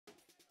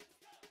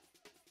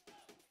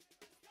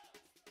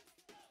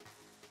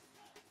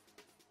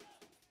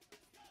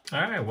All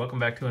right, welcome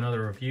back to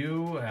another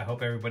review. I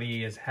hope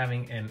everybody is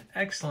having an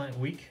excellent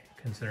week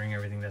considering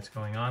everything that's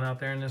going on out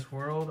there in this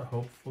world.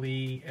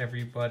 Hopefully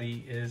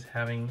everybody is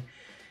having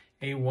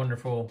a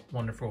wonderful,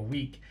 wonderful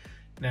week.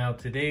 Now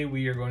today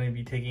we are going to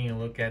be taking a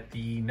look at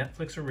the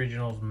Netflix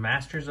originals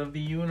Masters of the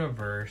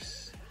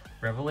Universe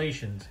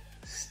Revelations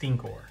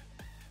Stinkor.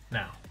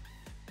 Now,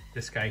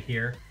 this guy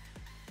here,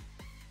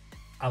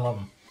 I love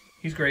him.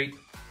 He's great.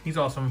 He's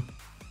awesome.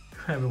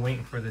 I've been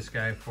waiting for this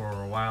guy for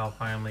a while.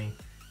 Finally,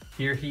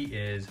 here he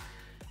is.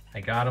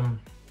 I got him,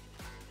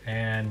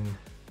 and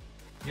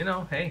you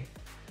know, hey,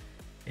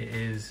 it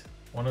is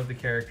one of the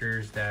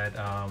characters that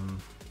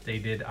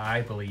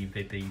I believe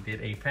that they did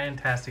a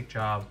fantastic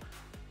job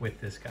with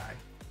this guy.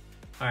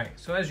 All right,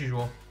 so as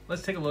usual,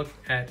 let's take a look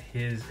at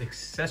his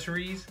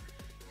accessories,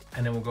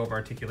 and then we'll go over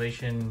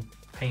articulation,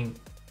 paint,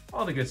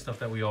 all the good stuff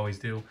that we always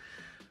do.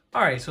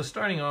 All right, so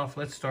starting off,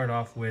 let's start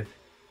off with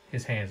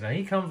his hands. Now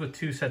he comes with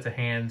two sets of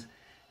hands.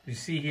 You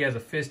see he has a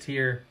fist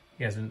here.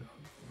 He has an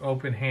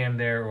open hand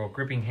there, or a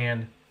gripping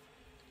hand.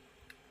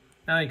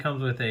 Now he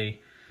comes with a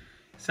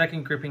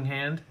second gripping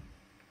hand.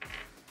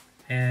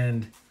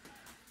 And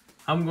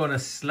I'm gonna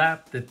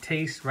slap the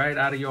taste right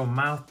out of your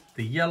mouth,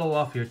 the yellow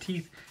off your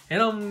teeth,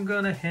 and I'm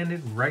gonna hand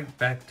it right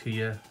back to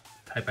you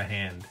type of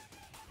hand.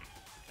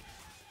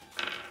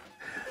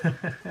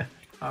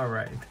 All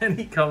right, then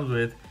he comes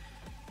with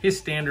his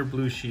standard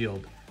blue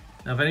shield.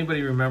 Now, if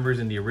anybody remembers,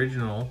 in the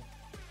original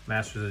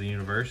Masters of the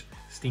Universe,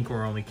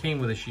 Stinkor only came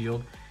with a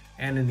shield,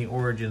 and in the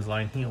Origins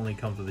line, he only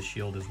comes with a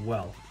shield as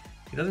well.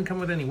 He doesn't come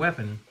with any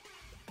weapon,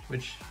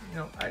 which, you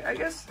know, I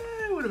guess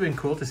it would have been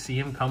cool to see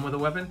him come with a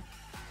weapon,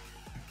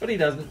 but he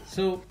doesn't,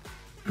 so,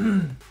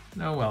 oh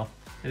well,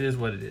 it is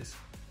what it is.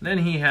 Then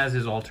he has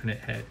his alternate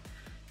head,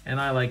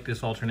 and I like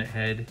this alternate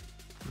head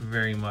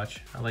very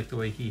much. I like the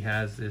way he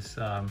has this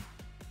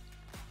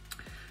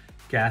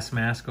gas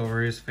mask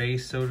over his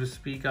face, so to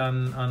speak,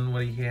 on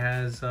what he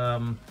has. I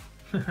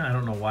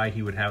don't know why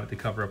he would have it to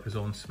cover up his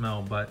own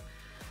smell, but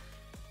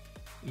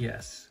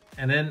yes.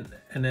 And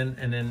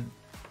then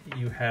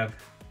you have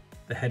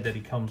the head that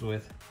he comes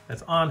with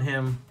that's on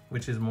him,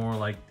 which is more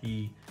like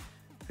the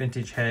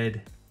vintage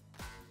head,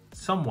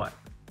 somewhat.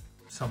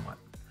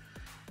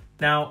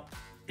 Now,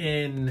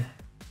 in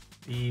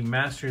the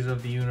Masters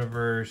of the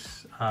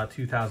Universe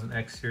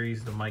 2000X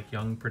series, the Mike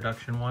Young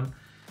production one,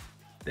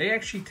 they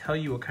actually tell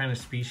you what kind of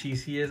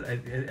species he is.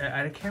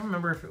 I can't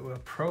remember if it was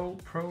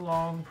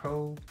preling,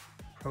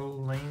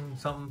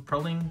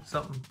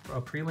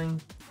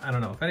 I don't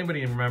know. If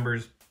anybody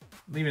remembers,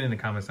 leave it in the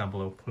comments down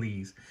below,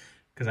 please,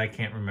 because I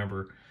can't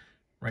remember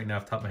right now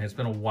off the top of my head. It's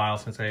been a while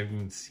since I've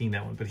even seen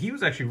that one, but he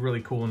was actually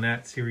really cool in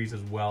that series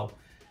as well.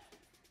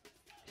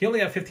 He only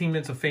got 15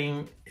 minutes of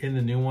fame in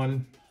the new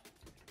one,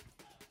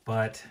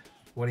 but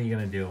what are you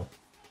gonna do?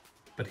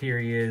 But here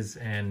he is,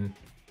 and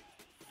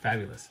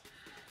fabulous.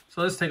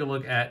 So let's take a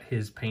look at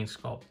his paint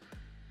sculpt.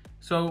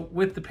 So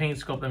with the paint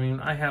sculpt, I mean,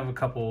 I have a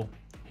couple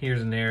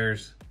here's and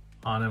there's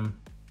on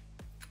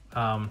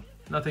him.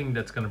 Nothing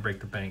that's gonna break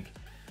the bank.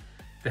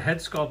 The head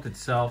sculpt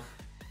itself,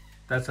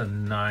 that's a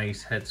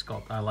nice head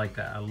sculpt. I like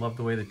that. I love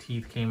the way the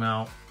teeth came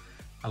out.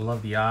 I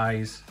love the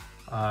eyes.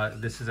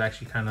 This is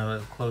actually kind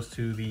of close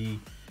to the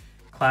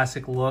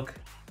classic look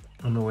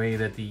in the way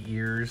that the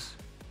ears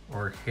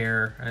or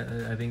hair,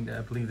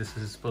 I believe this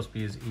is supposed to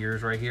be his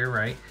ears right here,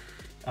 right?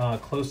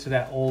 Close to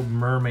that old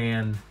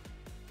merman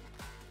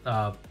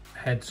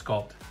head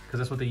sculpt, because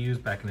that's what they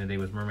used back in the day,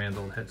 was merman's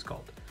old head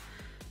sculpt.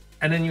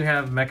 And then you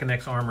have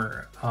Mechanex's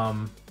armor.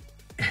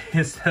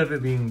 Instead of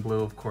it being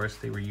blue, of course,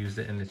 they reused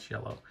it, and it's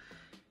yellow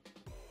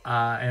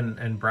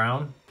and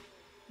brown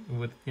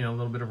with, you know, a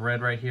little bit of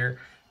red right here.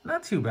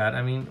 Not too bad.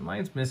 I mean,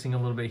 mine's missing a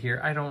little bit here.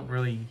 I don't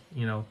really,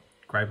 you know,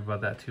 gripe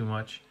about that too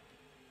much.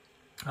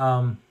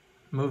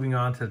 Moving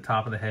on to the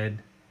top of the head,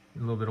 a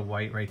little bit of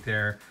white right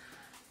there.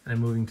 And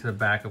then moving to the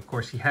back, of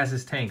course, he has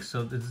his tanks.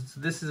 So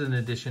this is an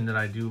addition that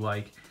I do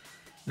like.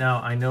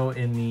 Now, I know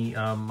in the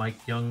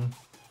Mike Young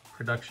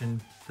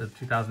production, the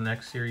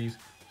 2000X series,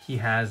 he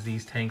has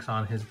these tanks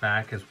on his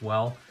back as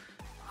well.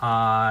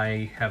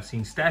 I have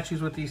seen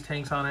statues with these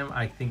tanks on him.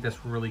 I think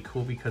that's really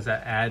cool because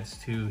that adds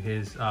to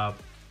his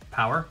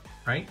power,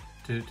 right?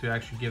 To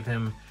actually give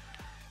him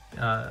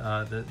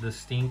the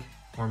stink,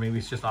 or maybe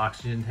it's just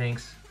oxygen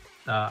tanks.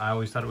 I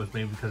always thought it was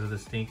maybe because of the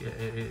stink.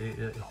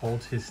 It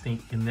holds his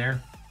stink in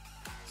there.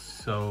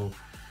 So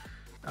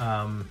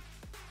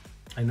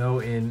I know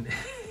in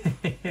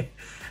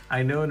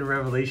I know in the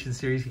Revelation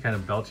series he kind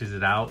of belches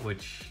it out,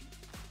 which,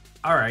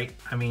 all right.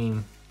 I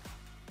mean,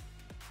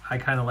 I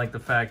kind of like the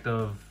fact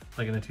of,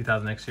 like in the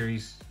 2000X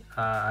series,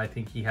 I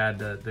think he had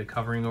the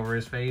covering over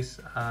his face.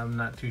 I'm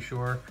not too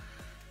sure.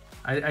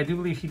 I do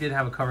believe he did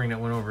have a covering that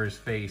went over his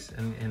face,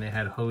 and it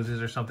had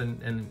hoses or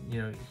something, and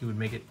you know, he would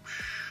make it,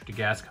 the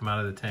gas come out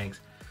of the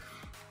tanks.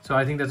 So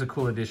I think that's a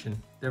cool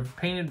addition. They're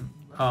painted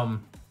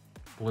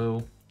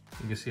blue.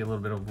 You can see a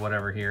little bit of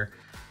whatever here.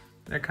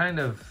 They're kind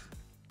of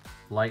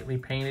lightly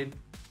painted,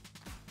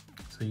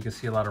 so you can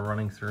see a lot of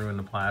running through in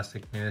the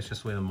plastic. Maybe that's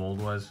just the way the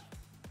mold was.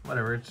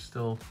 whatever, it's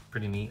still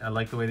pretty neat. I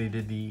like the way they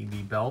did the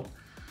belt,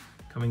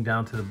 coming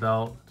down to the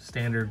belt,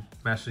 standard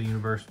Master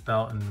Universe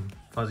belt and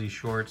fuzzy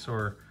shorts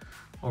or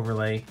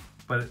overlay.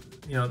 But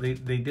you know, they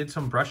did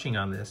some brushing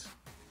on this,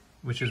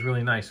 which is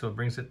really nice. So it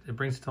brings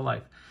it to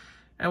life.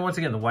 And once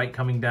again, the white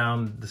coming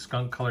down, the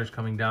skunk colors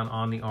coming down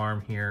on the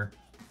arm here.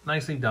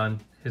 Nicely done.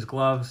 His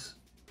gloves,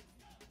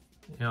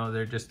 you know,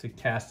 they're just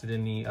casted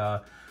in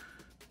the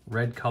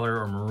red color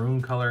or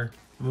maroon color.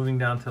 Moving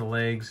down to the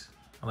legs,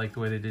 I like the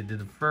way they did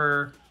the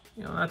fur.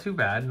 You know, not too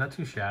bad, not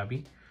too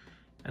shabby.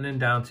 And then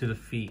down to the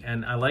feet.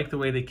 And I like the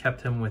way they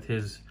kept him with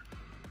his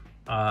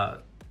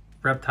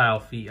reptile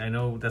feet. I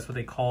know that's what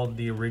they called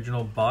the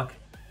original buck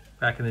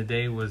back in the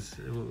day, was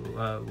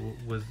a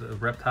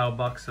reptile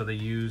buck, so they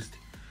used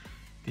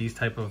these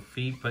type of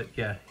feet. But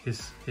yeah,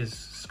 his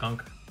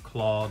skunk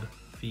clawed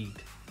feet.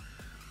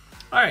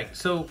 All right,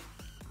 so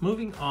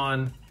moving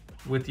on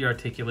with the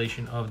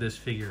articulation of this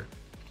figure.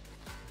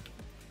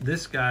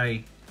 This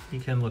guy, he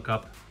can look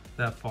up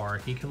that far,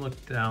 he can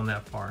look down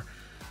that far.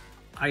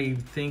 I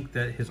think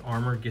that his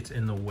armor gets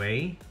in the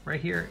way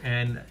right here,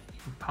 and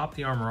you pop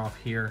the armor off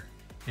here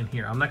and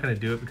here. I'm not going to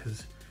do it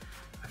because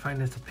I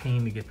find it's a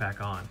pain to get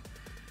back on.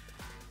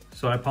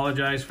 So I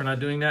apologize for not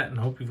doing that, and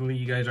hopefully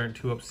you guys aren't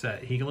too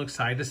upset. He can look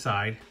side to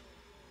side.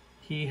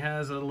 He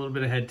has a little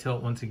bit of head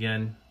tilt once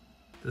again.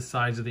 The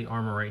sides of the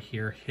armor right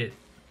here hit.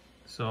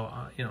 So,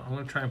 you know, I'm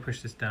going to try and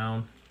push this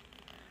down.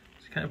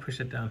 Just kind of push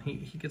it down.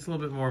 He gets a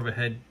little bit more of a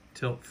head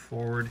tilt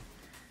forward,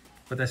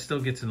 but that still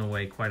gets in the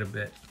way quite a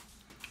bit.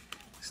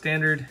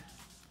 Standard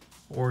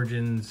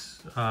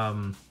Origins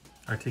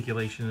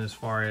articulation as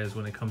far as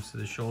when it comes to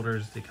the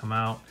shoulders, they come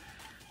out,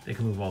 they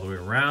can move all the way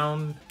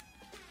around,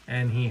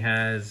 and he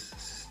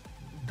has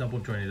double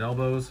jointed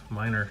elbows.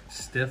 Mine are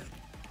stiff.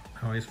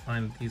 I always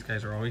find these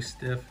guys are always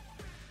stiff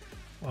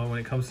when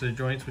it comes to the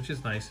joints, which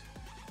is nice.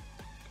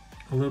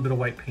 A little bit of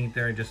white paint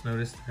there, I just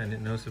noticed. I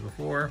didn't notice it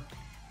before.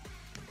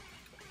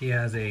 He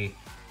has a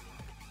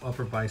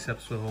upper bicep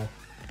swivel,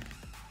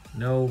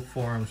 no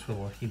forearm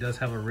swivel. He does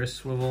have a wrist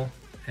swivel,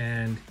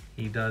 and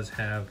he does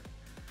have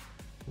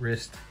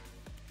wrist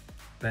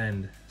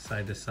bend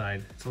side to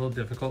side. It's a little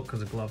difficult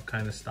because the glove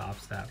kind of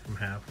stops that from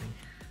happening.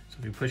 So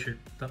if you push your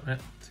thumb,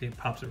 see, it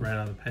pops it right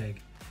out of the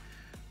peg.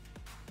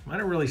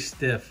 Mine are really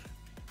stiff.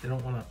 They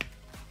really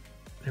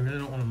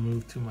don't want to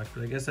move too much,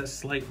 but I guess that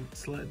slight,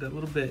 that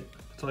little bit,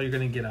 that's all you're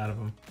going to get out of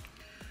him.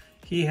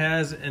 He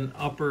has an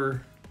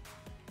upper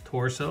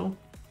torso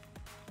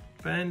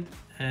bend,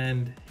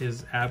 and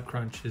his ab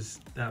crunch is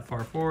that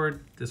far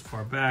forward, this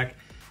far back,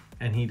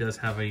 and he does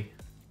have a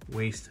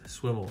waist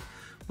swivel.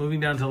 Moving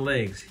down to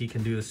legs, he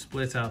can do the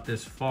splits out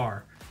this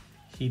far.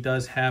 He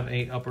does have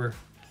a upper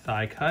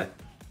thigh cut,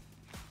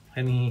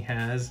 and he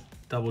has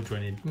double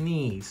jointed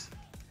knees.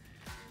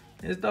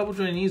 His double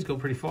jointed knees go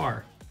pretty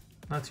far.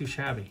 Not too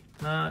shabby,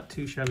 not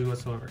too shabby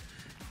whatsoever.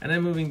 And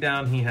then moving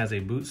down, he has a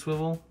boot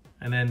swivel,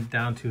 and then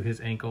down to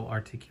his ankle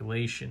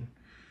articulation.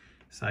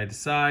 Side to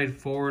side,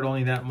 forward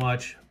only that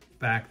much,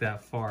 back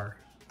that far.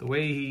 The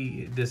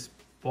way this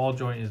ball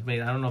joint is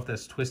made, I don't know if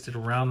that's twisted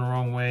around the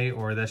wrong way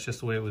or that's just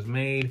the way it was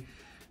made,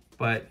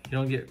 but you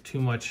don't get too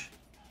much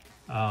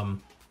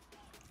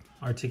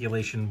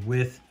articulation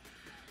with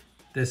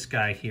this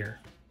guy here.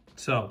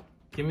 So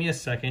give me a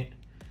second.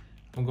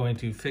 I'm going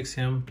to fix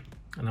him,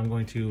 and I'm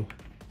going to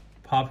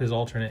pop his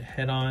alternate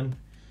head on,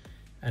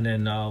 and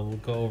then we'll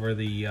go over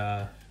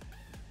the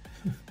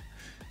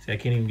see, I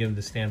can't even get him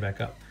to stand back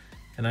up.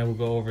 And I will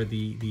go over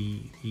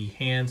the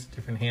hands,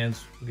 different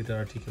hands. We'll get that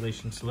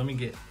articulation. So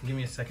give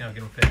me a second, I'll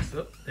get him fixed.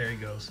 Oh, there he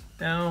goes.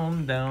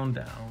 Down, down,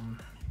 down.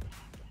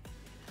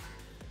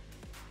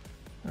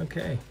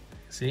 Okay,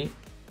 see?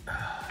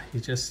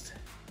 He's just,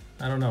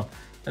 I don't know.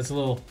 That's a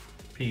little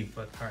peeved,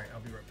 but all right, I'll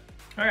be right back.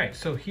 All right,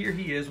 so here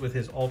he is with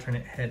his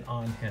alternate head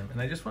on him.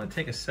 And I just want to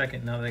take a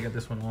second now that I got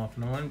this one off,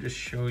 and I want to just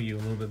show you a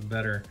little bit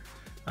better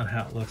on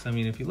how it looks. I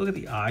mean, if you look at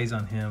the eyes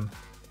on him,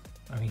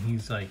 I mean,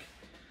 he's like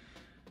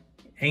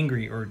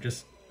angry, or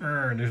just,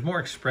 there's more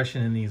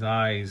expression in these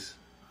eyes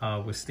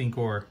with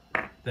Stinkor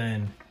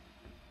than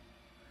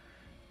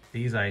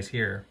these eyes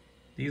here.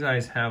 These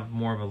eyes have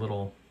more of a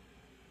little,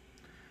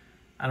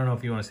 I don't know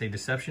if you want to say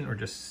deception or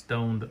just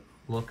stoned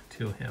look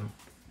to him.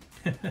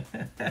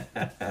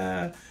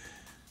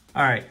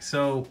 All right,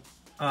 so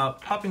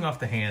popping off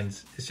the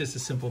hands, it's just a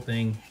simple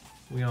thing.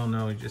 We all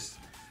know, you just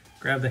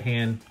grab the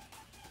hand,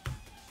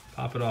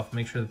 pop it off,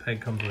 make sure the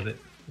peg comes with it,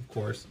 of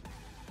course.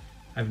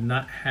 I've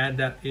not had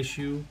that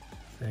issue,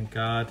 thank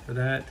God for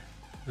that,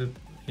 you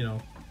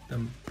know,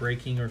 them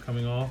breaking or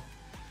coming off.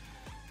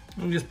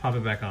 Let me just pop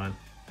it back on.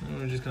 And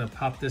we're just gonna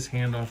pop this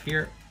hand off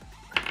here.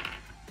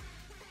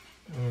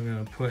 And we're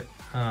gonna put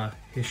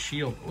his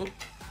shield. Whoop.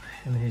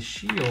 And his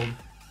shield,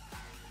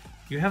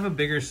 you have a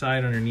bigger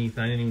side underneath.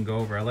 I didn't even go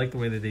over. I like the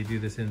way that they do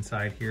this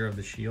inside here of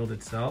the shield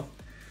itself.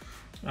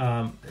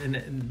 And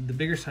the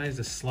bigger side is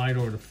to slide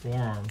over the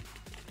forearm.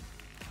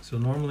 So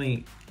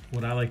normally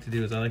what I like to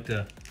do is I like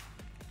to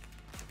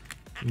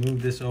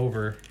move this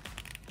over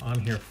on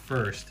here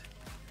first,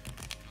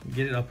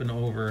 get it up and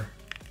over,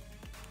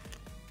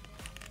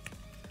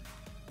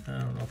 I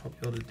don't know if I'll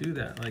be able to do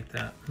that like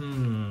that.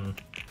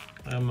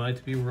 I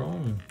might be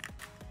wrong.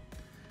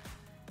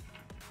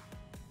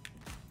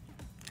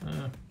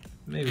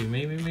 Maybe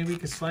we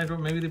could slide over.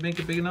 Maybe they make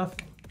it big enough.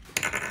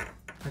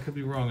 I could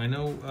be wrong. I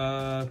know,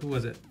 who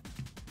was it?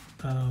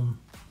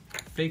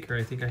 Faker,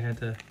 I think I had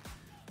to,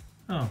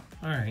 oh,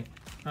 all right.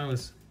 I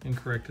was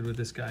incorrected with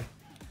this guy.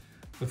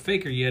 With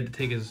Faker, you had to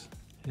take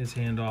his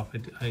hand off,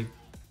 if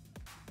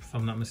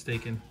I'm not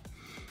mistaken.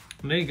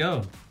 And there you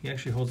go. He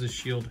actually holds his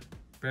shield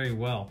very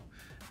well.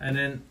 And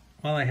then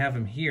while I have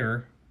him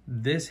here,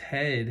 this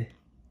head,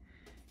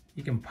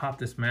 you can pop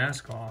this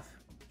mask off,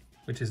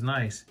 which is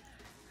nice.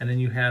 And then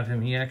you have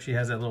him, he actually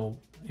has that little,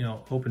 you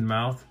know, open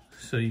mouth.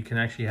 So you can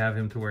actually have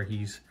him to where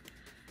he's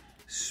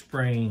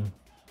spraying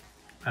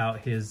out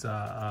his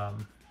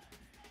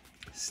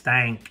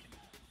stank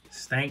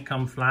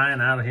come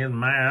flying out of his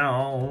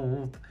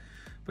mouth.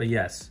 But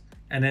yes,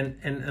 and then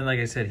and like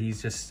I said,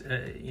 he's just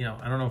you know,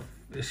 I don't know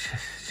if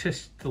it's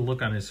just the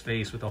look on his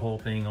face with the whole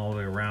thing all the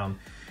way around.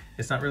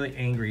 It's not really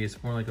angry.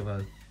 It's more like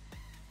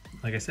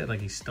like I said, like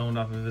he's stoned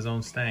off of his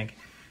own stank.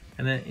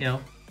 And then, you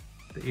know,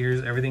 the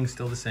ears, everything's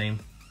still the same.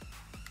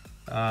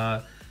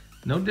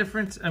 No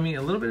difference. I mean,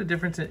 a little bit of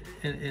difference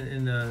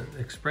in the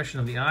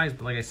expression of the eyes,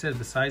 but like I said,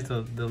 besides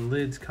the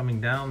lids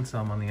coming down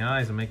some on the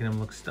eyes and making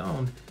them look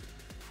stoned,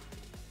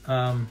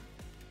 and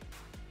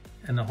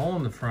the hole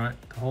in the front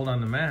to hold on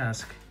the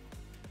mask,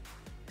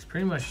 it's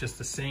pretty much just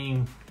the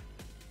same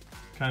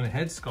kind of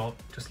head sculpt,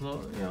 just a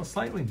little, you know,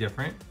 slightly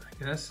different,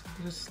 I guess,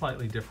 just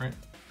slightly different.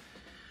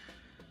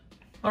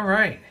 All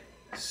right,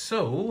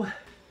 so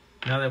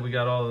now that we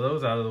got all of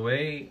those out of the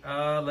way,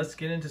 let's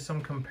get into some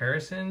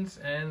comparisons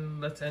and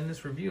let's end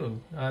this review.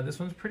 This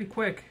one's pretty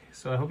quick,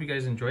 so I hope you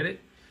guys enjoyed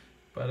it.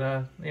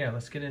 But yeah,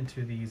 let's get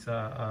into these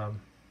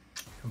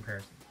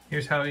comparisons.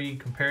 Here's how he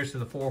compares to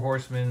the Four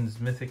Horsemen's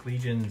Mythic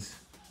Legion's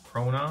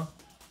Krona.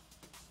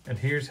 And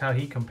here's how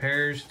he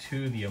compares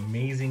to the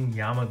amazing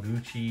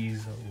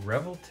Yamaguchi's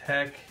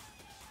Reveltech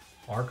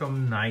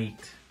Arkham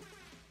Knight.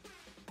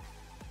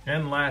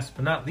 And last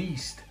but not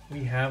least,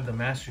 we have the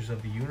Masters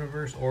of the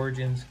Universe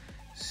Origins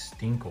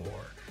Stinkor.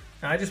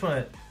 Now I just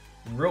want to,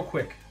 real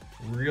quick,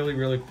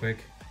 really quick,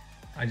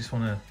 I just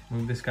want to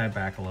move this guy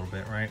back a little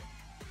bit, right?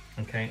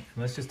 Okay, and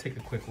let's just take a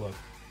quick look.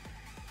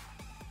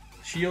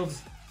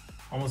 Shields,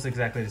 almost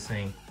exactly the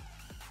same.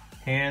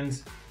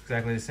 Hands,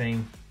 exactly the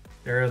same.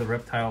 There are the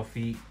reptile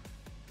feet,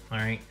 all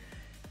right?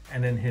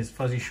 And then his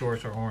fuzzy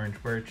shorts are orange,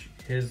 where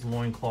his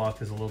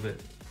loincloth is a little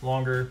bit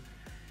longer.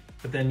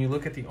 But then you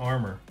look at the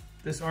armor.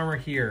 This armor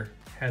here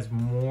has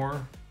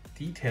more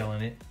detail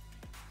in it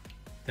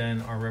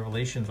than our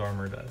Revelations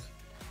armor does.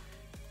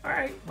 All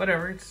right,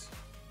 whatever, it's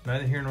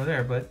neither here nor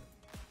there, but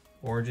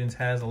Origins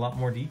has a lot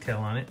more detail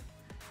on it.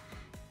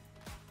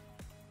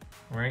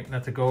 All right,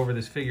 not to go over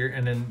this figure,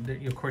 and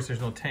then of course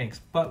there's no tanks,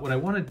 but what I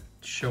want to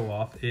show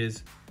off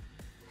is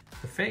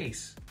the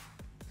face.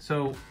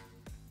 So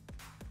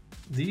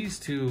these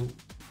two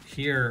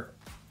here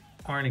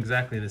aren't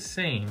exactly the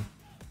same,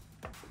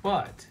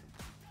 but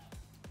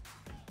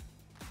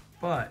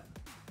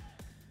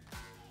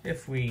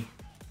if we,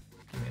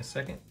 give me a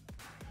second,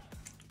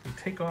 if we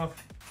take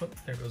off, oh,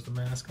 there goes the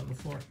mask on the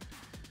floor.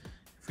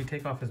 If we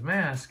take off his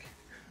mask,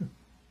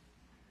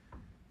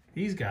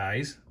 these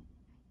guys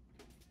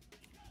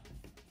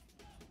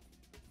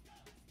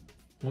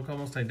look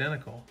almost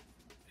identical,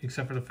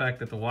 except for the fact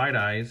that the wide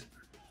eyes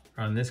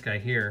are on this guy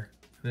here.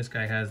 This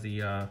guy has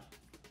the,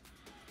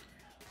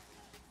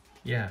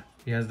 yeah,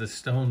 he has the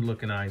stoned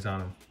looking eyes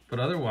on him. But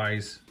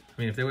otherwise, I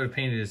mean, if they would have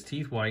painted his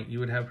teeth white, you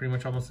would have pretty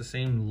much almost the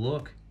same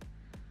look,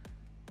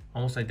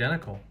 almost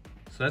identical.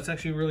 So that's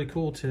actually really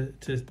cool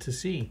to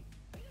see.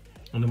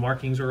 And the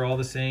markings are all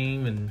the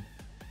same, and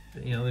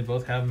you know, they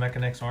both have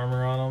Mechanex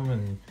armor on them,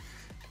 and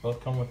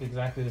both come with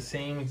exactly the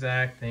same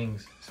exact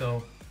things.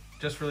 So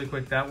just really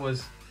quick,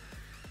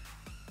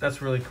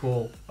 that's really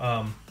cool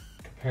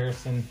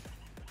comparison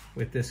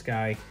with this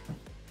guy.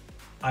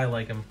 I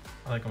like him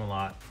a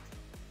lot.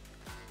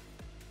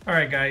 All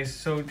right guys,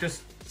 so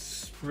just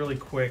really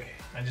quick,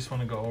 I just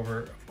want to go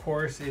over, of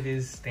course it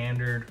is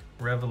standard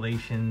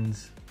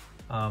Revelations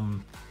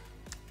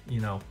you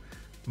know,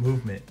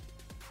 movement.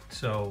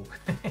 So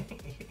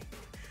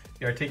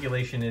the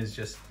articulation is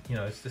just, you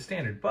know, it's the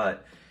standard.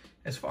 But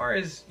as far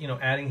as, you know,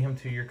 adding him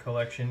to your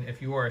collection,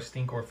 if you are a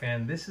Stinkor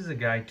fan, this is a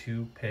guy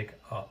to pick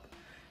up.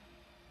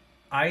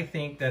 I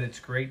think that it's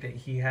great that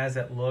he has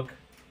that look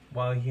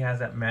while he has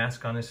that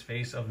mask on his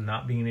face of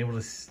not being able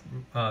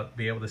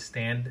to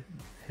stand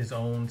his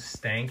own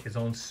stank, his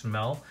own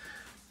smell.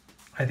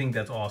 I think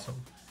that's awesome.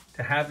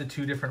 To have the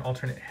two different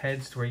alternate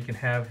heads to where you can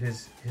have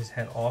his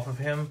head off of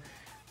him,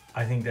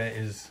 I think that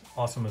is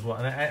awesome as well.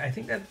 And I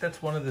think that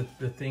that's one of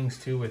the things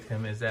too with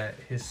him, is that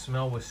his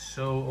smell was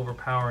so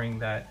overpowering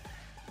that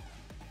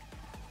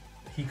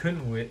he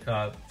couldn't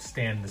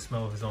stand the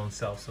smell of his own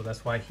self. So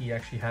that's why he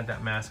actually had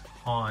that mask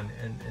on,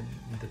 and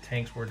the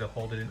tanks were to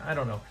hold it in. I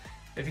don't know.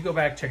 If you go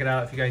back, check it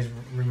out. If you guys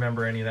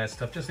remember any of that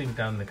stuff, just leave it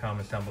down in the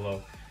comments down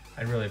below.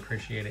 I'd really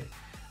appreciate it.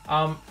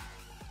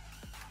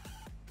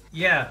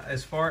 yeah,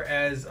 as far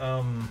as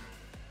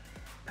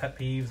pet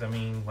peeves, I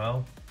mean,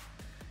 well,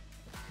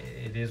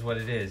 it is what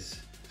it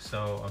is.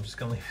 So I'm just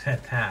gonna leave it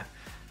at that.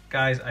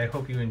 Guys, I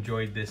hope you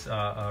enjoyed this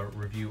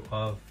review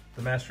of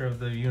the Master of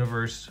the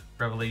Universe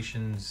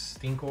Revelations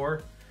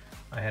Stinkor.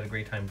 I had a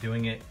great time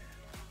doing it.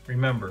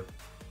 Remember,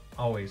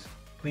 always,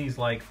 please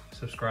like,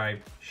 subscribe,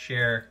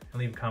 share,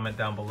 and leave a comment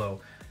down below.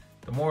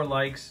 The more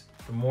likes,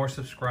 the more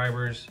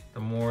subscribers, the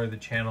more the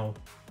channel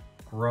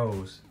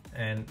grows.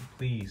 And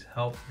please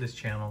help this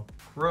channel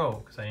grow,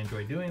 because I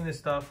enjoy doing this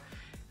stuff.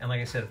 And like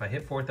I said, if I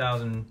hit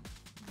 4,000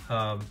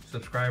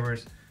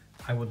 subscribers,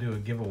 I will do a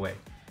giveaway.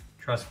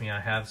 Trust me, I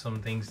have some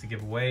things to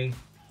give away,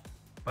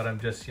 but I'm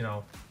just, you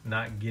know,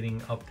 not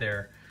getting up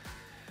there.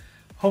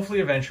 Hopefully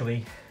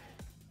eventually.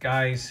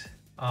 Guys,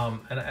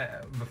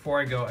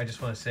 before I go, I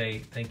just want to say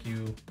thank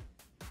you.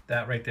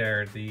 That right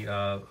there, the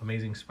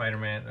amazing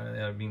Spider-Man,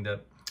 the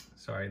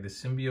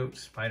symbiote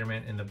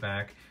Spider-Man in the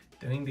back,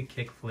 doing the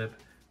kickflip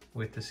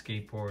with the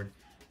skateboard.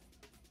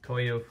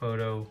 Toyo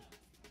Photo,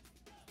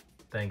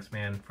 thanks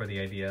man for the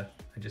idea.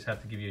 I just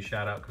have to give you a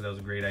shout out because that was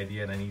a great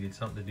idea and I needed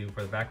something to do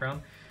for the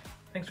background.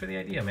 Thanks for the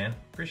idea, man.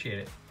 Appreciate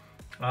it.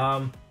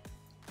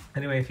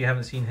 Anyway, if you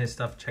haven't seen his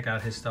stuff, check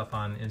out his stuff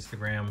on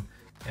Instagram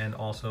and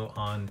also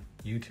on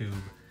YouTube.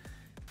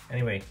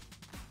 Anyway,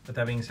 with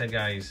that being said,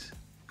 guys,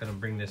 I'm gonna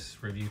bring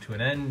this review to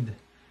an end.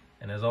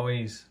 And as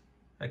always,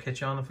 I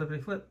catch you on the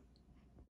flippity flip.